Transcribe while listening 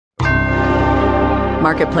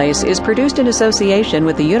Marketplace is produced in association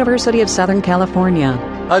with the University of Southern California.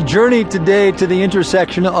 A journey today to the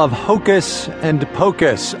intersection of hocus and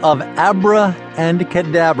pocus, of abra and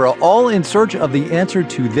cadabra, all in search of the answer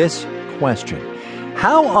to this question.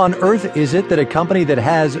 How on earth is it that a company that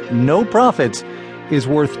has no profits is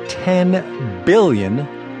worth $10 billion?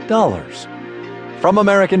 From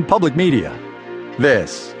American Public Media,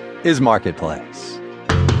 this is Marketplace.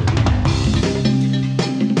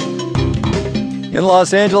 In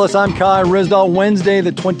Los Angeles, I'm Kai Ryssdal. Wednesday,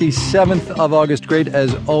 the 27th of August. Great,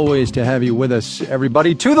 as always, to have you with us,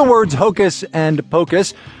 everybody. To the words hocus and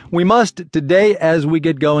pocus, we must today, as we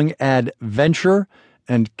get going, add venture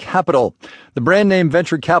and capital. The brand name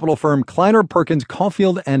venture capital firm Kleiner Perkins,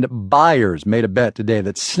 Caulfield and Byers made a bet today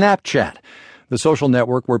that Snapchat, the social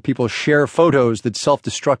network where people share photos that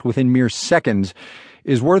self-destruct within mere seconds,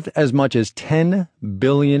 is worth as much as $10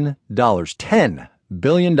 billion. $10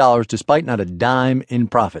 billion, despite not a dime in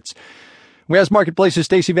profits. We asked Marketplace's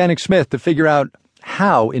Stacey Vanek Smith to figure out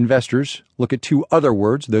how investors look at two other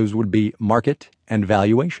words. Those would be market and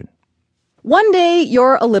valuation. One day,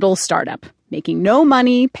 you're a little startup, making no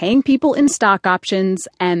money, paying people in stock options,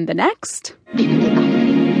 and the next,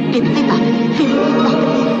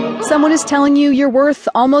 someone is telling you you're worth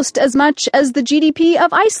almost as much as the GDP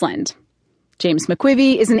of Iceland. James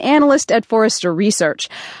McQuivey is an analyst at Forrester Research.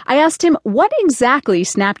 I asked him what exactly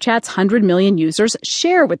Snapchat's 100 million users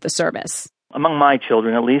share with the service. Among my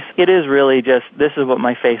children, at least, it is really just, this is what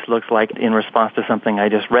my face looks like in response to something I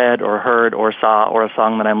just read or heard or saw or a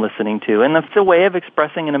song that I'm listening to. And it's a way of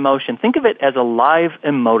expressing an emotion. Think of it as a live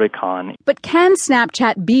emoticon. But can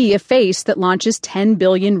Snapchat be a face that launches 10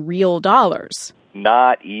 billion real dollars?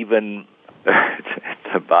 Not even.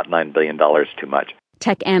 It's about $9 billion too much.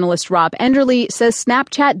 Tech analyst Rob Enderle says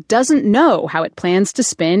Snapchat doesn't know how it plans to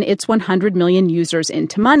spin its 100 million users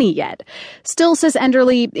into money yet. Still, says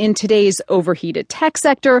Enderle, in today's overheated tech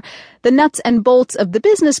sector, the nuts and bolts of the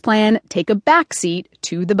business plan take a backseat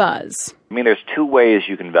to the buzz. I mean, there's two ways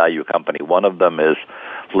you can value a company. One of them is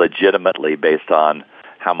legitimately based on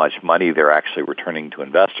how much money they're actually returning to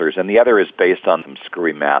investors, and the other is based on some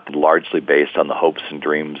screwy math, largely based on the hopes and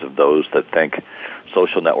dreams of those that think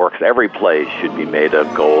social networks, every place should be made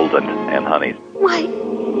of gold and honey. Why,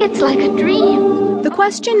 it's like a dream. The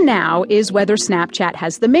question now is whether Snapchat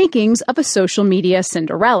has the makings of a social media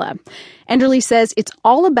Cinderella. Enderle says it's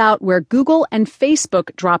all about where Google and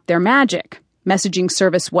Facebook dropped their magic. Messaging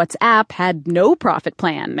service WhatsApp had no profit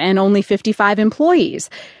plan and only 55 employees.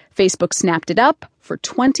 Facebook snapped it up for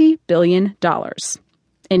 $20 billion.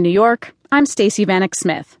 In New York, I'm Stacey Vanek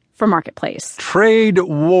Smith for Marketplace. Trade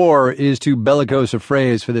war is too bellicose a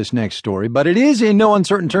phrase for this next story, but it is in no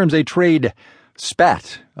uncertain terms a trade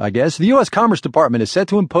spat, I guess. The U.S. Commerce Department is set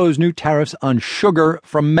to impose new tariffs on sugar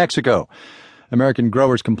from Mexico. American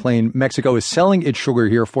growers complain Mexico is selling its sugar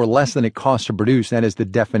here for less than it costs to produce. That is the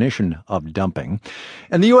definition of dumping.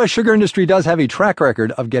 And the U.S. sugar industry does have a track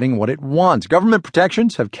record of getting what it wants. Government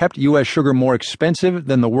protections have kept U.S. sugar more expensive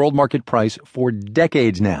than the world market price for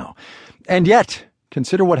decades now. And yet,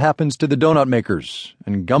 consider what happens to the donut makers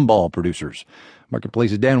and gumball producers.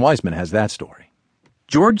 Marketplace's Dan Weissman has that story.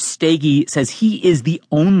 George Stagey says he is the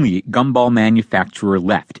only gumball manufacturer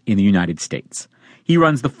left in the United States. He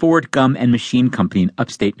runs the Ford Gum and Machine Company in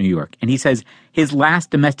upstate New York, and he says his last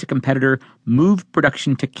domestic competitor moved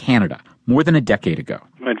production to Canada more than a decade ago.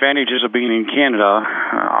 Advantages of being in Canada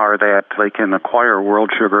are that they can acquire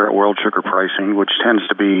world sugar at world sugar pricing, which tends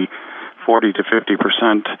to be 40 to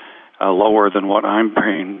 50% lower than what I'm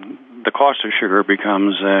paying. The cost of sugar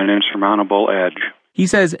becomes an insurmountable edge. He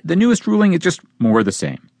says the newest ruling is just more of the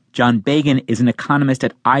same. John Bagan is an economist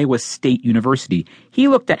at Iowa State University. He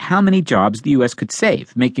looked at how many jobs the U.S. could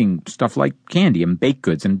save, making stuff like candy and baked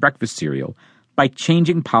goods and breakfast cereal, by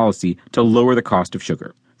changing policy to lower the cost of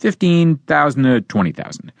sugar. 15,000 to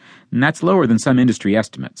 20,000. And that's lower than some industry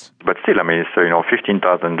estimates. But still,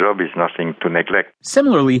 15,000 jobs is nothing to neglect.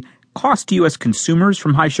 Similarly, costs to U.S. consumers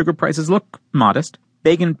from high sugar prices look modest.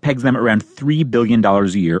 Bagan pegs them around $3 billion a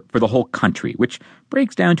year for the whole country, which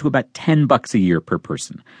breaks down to about $10 a year per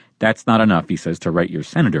person. That's not enough, he says, to write your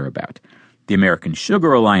senator about. The American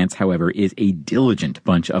Sugar Alliance, however, is a diligent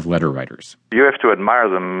bunch of letter writers. You have to admire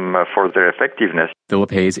them for their effectiveness. Philip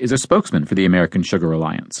Hayes is a spokesman for the American Sugar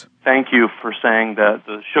Alliance. Thank you for saying that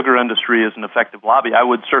the sugar industry is an effective lobby. I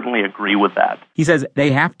would certainly agree with that. He says they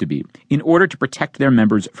have to be in order to protect their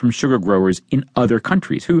members from sugar growers in other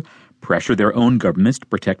countries who pressure their own governments to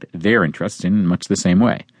protect their interests in much the same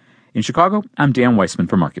way. In Chicago, I'm Dan Weissman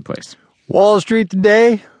for Marketplace. Wall Street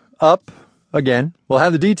today, up again. We'll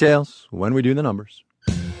have the details when we do the numbers.